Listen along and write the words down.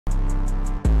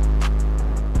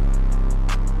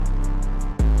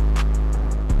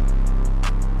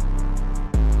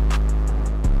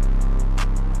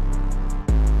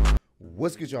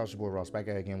What's good, y'all? It's your boy Ross back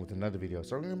at it again with another video.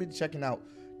 So we're going to be checking out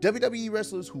WWE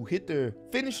wrestlers who hit their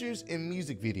finishers in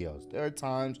music videos. There are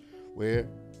times where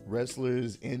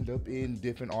wrestlers end up in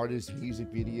different artists'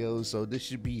 music videos, so this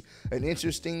should be an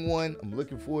interesting one. I'm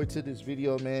looking forward to this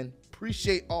video, man.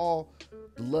 Appreciate all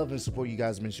the love and support you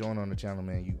guys have been showing on the channel,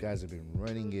 man. You guys have been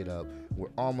running it up. We're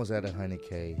almost at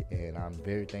 100K, and I'm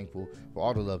very thankful for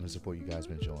all the love and support you guys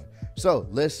have been showing. So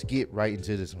let's get right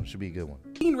into this one. Should be a good one.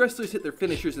 Seen wrestlers hit their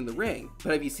finishers in the ring,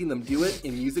 but have you seen them do it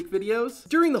in music videos?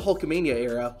 During the Hulkamania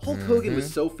era, Hulk Hogan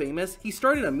was so famous, he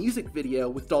started a music video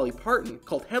with Dolly Parton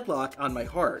called Headlock on My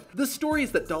Heart. The story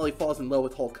is that Dolly falls in love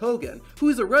with Hulk Hogan, who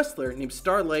is a wrestler named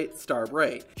Starlight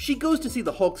Starbright. She goes to see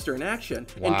the Hulkster in action,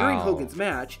 and during Hogan's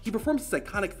match, he performs his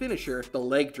iconic finisher, the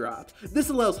leg drop. This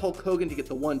allows Hulk Hogan to get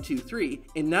the 1, 2, 3,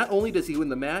 and not only does he win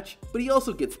the match, but he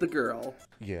also gets the girl.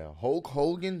 Yeah, Hulk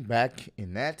Hogan back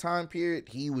in that time period,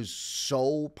 he was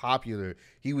so popular.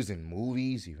 He was in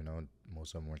movies, even though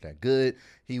most of them weren't that good.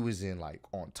 He was in like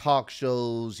on talk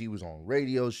shows. He was on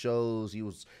radio shows. He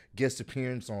was guest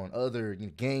appearance on other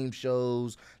game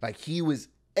shows. Like, he was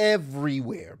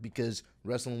everywhere because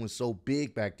wrestling was so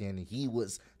big back then, and he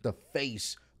was the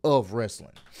face of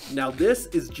wrestling. Now this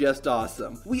is just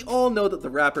awesome. We all know that the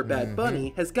rapper Bad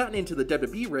Bunny has gotten into the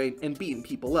WWE ring and beaten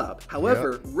people up.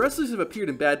 However, wrestlers have appeared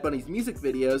in Bad Bunny's music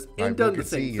videos and done the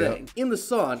same thing. In the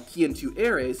song Kickin 2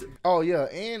 Ares. Oh yeah,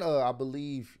 and I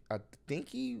believe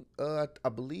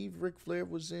Ric Flair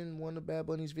was in one of Bad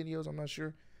Bunny's videos. I'm not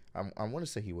sure. I want to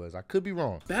say he was. I could be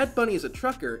wrong. Bad Bunny is a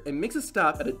trucker and makes a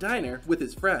stop at a diner with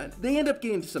his friend. They end up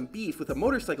getting into some beef with a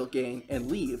motorcycle gang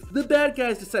and leave. The bad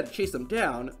guys decide to chase them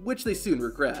down, which they soon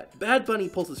regret. Bad Bunny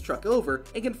pulls his truck over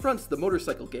and confronts the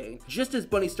motorcycle gang. Just as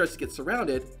Bunny starts to get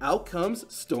surrounded, out comes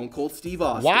Stone Cold Steve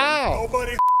Austin. Wow!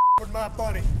 Nobody with my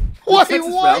bunny. What?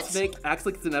 Texas Rattlesnake acts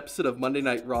like it's an episode of Monday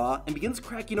Night Raw and begins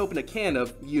cracking open a can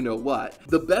of you-know-what.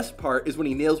 The best part is when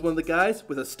he nails one of the guys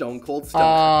with a Stone Cold Stunner.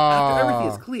 After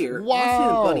everything is clear,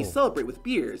 Austin and Bunny celebrate with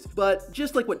beers. But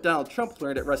just like what Donald Trump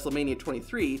learned at WrestleMania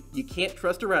 23, you can't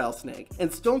trust a rattlesnake.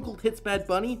 And Stone Cold hits Bad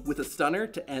Bunny with a stunner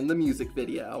to end the music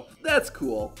video. That's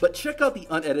cool, but check out the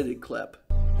unedited clip.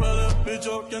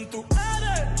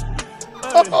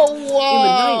 Oh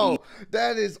wow!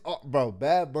 That is, bro.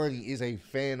 Bad Bunny is a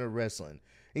fan of wrestling.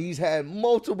 He's had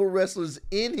multiple wrestlers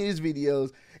in his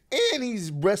videos, and he's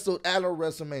wrestled at a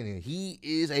WrestleMania. He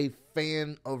is a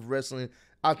fan of wrestling.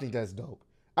 I think that's dope.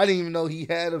 I didn't even know he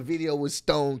had a video with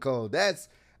Stone Cold. I ain't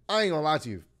gonna lie to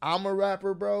you. I'm a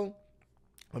rapper, bro.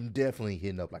 I'm definitely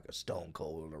hitting up like a Stone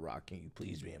Cold or The Rock. Can you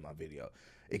please be in my video?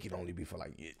 It can only be for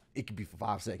like, it could be for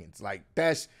 5 seconds. Like,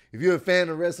 that's, if you're a fan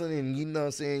of wrestling and you know what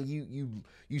I'm saying,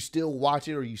 you still watch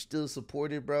it or you still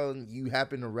support it, bro, and you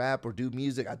happen to rap or do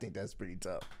music, I think that's pretty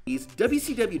tough.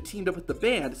 WCW teamed up with the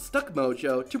band Stuck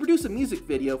Mojo to produce a music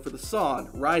video for the song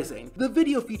Rising. The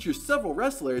video features several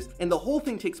wrestlers and the whole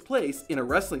thing takes place in a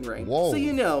wrestling ring. Whoa. So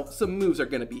you know some moves are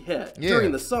going to be hit.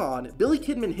 During the song, Billy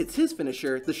Kidman hits his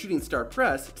finisher, the Shooting Star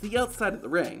Press, to the outside of the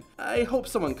ring. I hope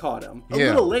someone caught him. A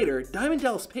little later, Diamond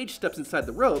Dallas Page steps inside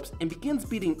the ropes and begins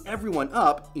beating everyone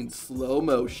up in slow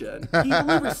motion. He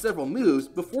delivers several moves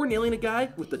before nailing a guy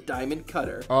with the Diamond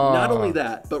Cutter. Not only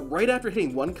that, but right after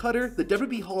hitting one cutter, the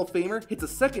WWE Hall of Famer hits a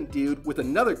second dude with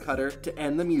another cutter to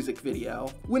end the music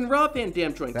video. When Rob Van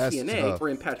Dam joined TNA or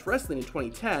Impact Wrestling in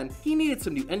 2010, he needed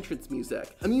some new entrance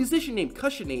music. A musician named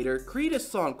Cushionator created a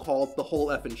song called The Whole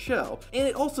Effin' Show, and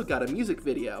it also got a music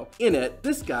video. In it,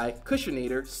 this guy,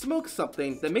 Cushionator, smokes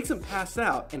something that makes him pass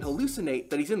out and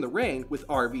hallucinate that he's in the ring with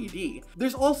RVD.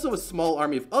 There's also a small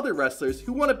army of other wrestlers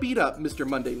who want to beat up Mr.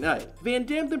 Monday Night. Van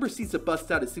Dam then proceeds to bust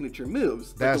out his signature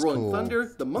moves, like the Rolling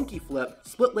Thunder, the Monkey Flip,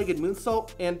 Split-Legged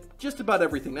Moonsault, and just about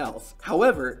everything else.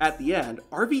 However, at the end,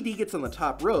 RVD gets on the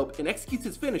top rope and executes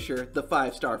his finisher, the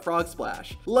 5-star Frog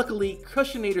Splash. Luckily,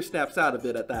 Cushionator snaps out of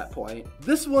it at that point.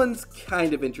 This one's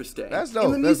kind of interesting. That's dope.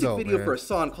 In the music video for a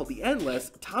song called The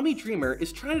Endless, Tommy Dreamer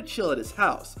is trying to chill at his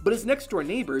house, but his next door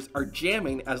neighbors are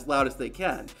jamming as loud as they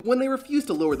can. When they refuse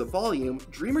to lower the volume,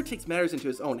 Dreamer takes matters into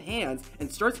his own hands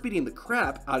and starts beating the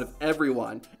crap out of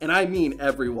everyone. And I mean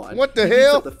everyone. What the He beats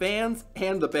hell? up the fans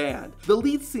and the band. The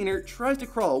lead singer tries to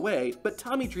crawl away, but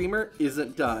Tommy Dreamer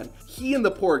isn't done. He and the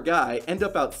poor guy end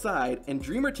up outside, and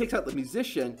Dreamer takes out the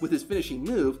musician with his finishing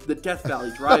move, the Death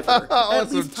Valley Driver.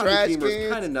 At least Tommy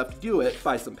Dreamer's kind enough to do it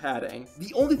by some padding.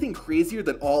 The only thing crazier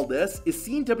than all this is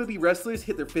seeing WWE wrestlers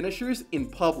hit their finishers in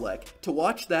public. To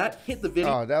watch that, hit the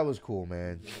video. Oh, that was cool,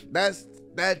 man.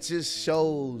 That just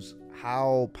shows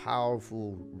how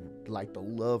powerful like the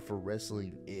love for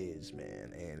wrestling is,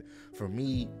 man. And for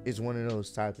me, it's one of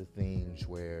those types of things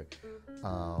where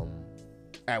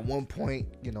at one point,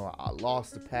 you know, I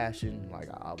lost the passion. Like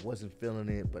I wasn't feeling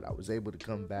it, but I was able to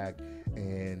come back,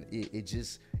 and it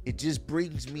just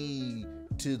brings me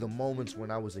to the moments when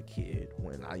I was a kid,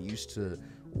 when I used to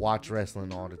watch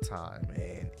wrestling all the time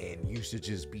and used to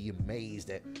just be amazed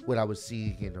at what I was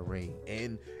seeing in the ring.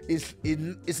 And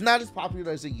it's not as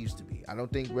popular as it used to be. I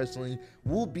don't think wrestling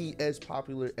will be as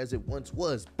popular as it once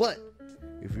was, but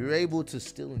if you're able to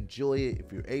still enjoy it,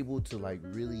 if you're able to like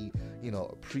really, you know,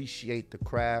 appreciate the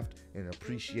craft and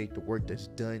appreciate the work that's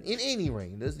done in any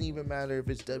ring, it doesn't even matter if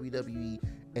it's WWE,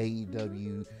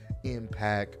 AEW,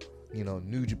 Impact, you know,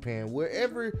 New Japan,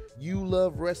 wherever you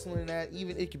love wrestling at,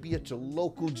 even it could be at your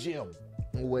local gym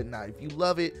or whatnot. If you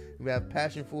love it, if you have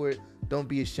passion for it, don't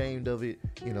be ashamed of it,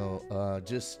 you know,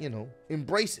 just, you know,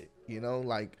 embrace it, you know,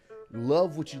 like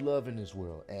love what you love in this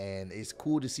world. And it's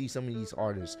cool to see some of these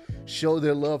artists show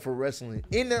their love for wrestling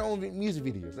in their own music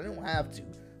videos. They don't have to,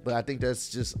 but I think that's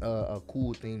just a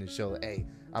cool thing to show, hey,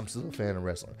 I'm still a fan of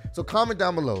wrestling. So comment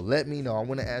down below, let me know. I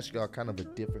want to ask y'all kind of a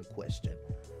different question.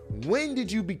 When did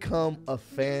you become a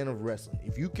fan of wrestling?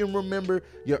 If you can remember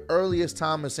your earliest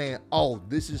time of saying, oh,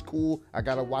 this is cool, I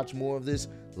gotta watch more of this,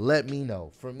 let me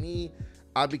know. For me,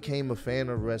 I became a fan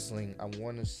of wrestling, I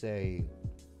want to say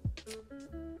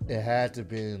it had to have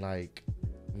been like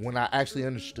when I actually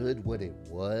understood what it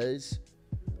was.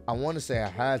 I want to say I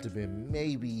had to have been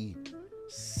maybe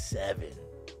 7,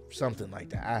 something like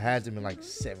that. I had to have been like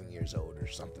 7 years old or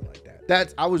something like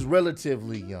that. I was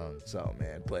relatively young, so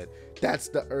man, but that's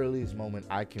the earliest moment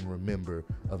I can remember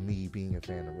of me being a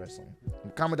fan of wrestling.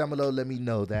 Comment down below, let me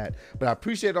know that. But I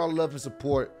appreciate all the love and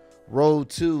support. Road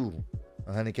to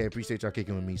 100K. Appreciate y'all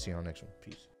kicking with me. See y'all next one.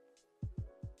 Peace.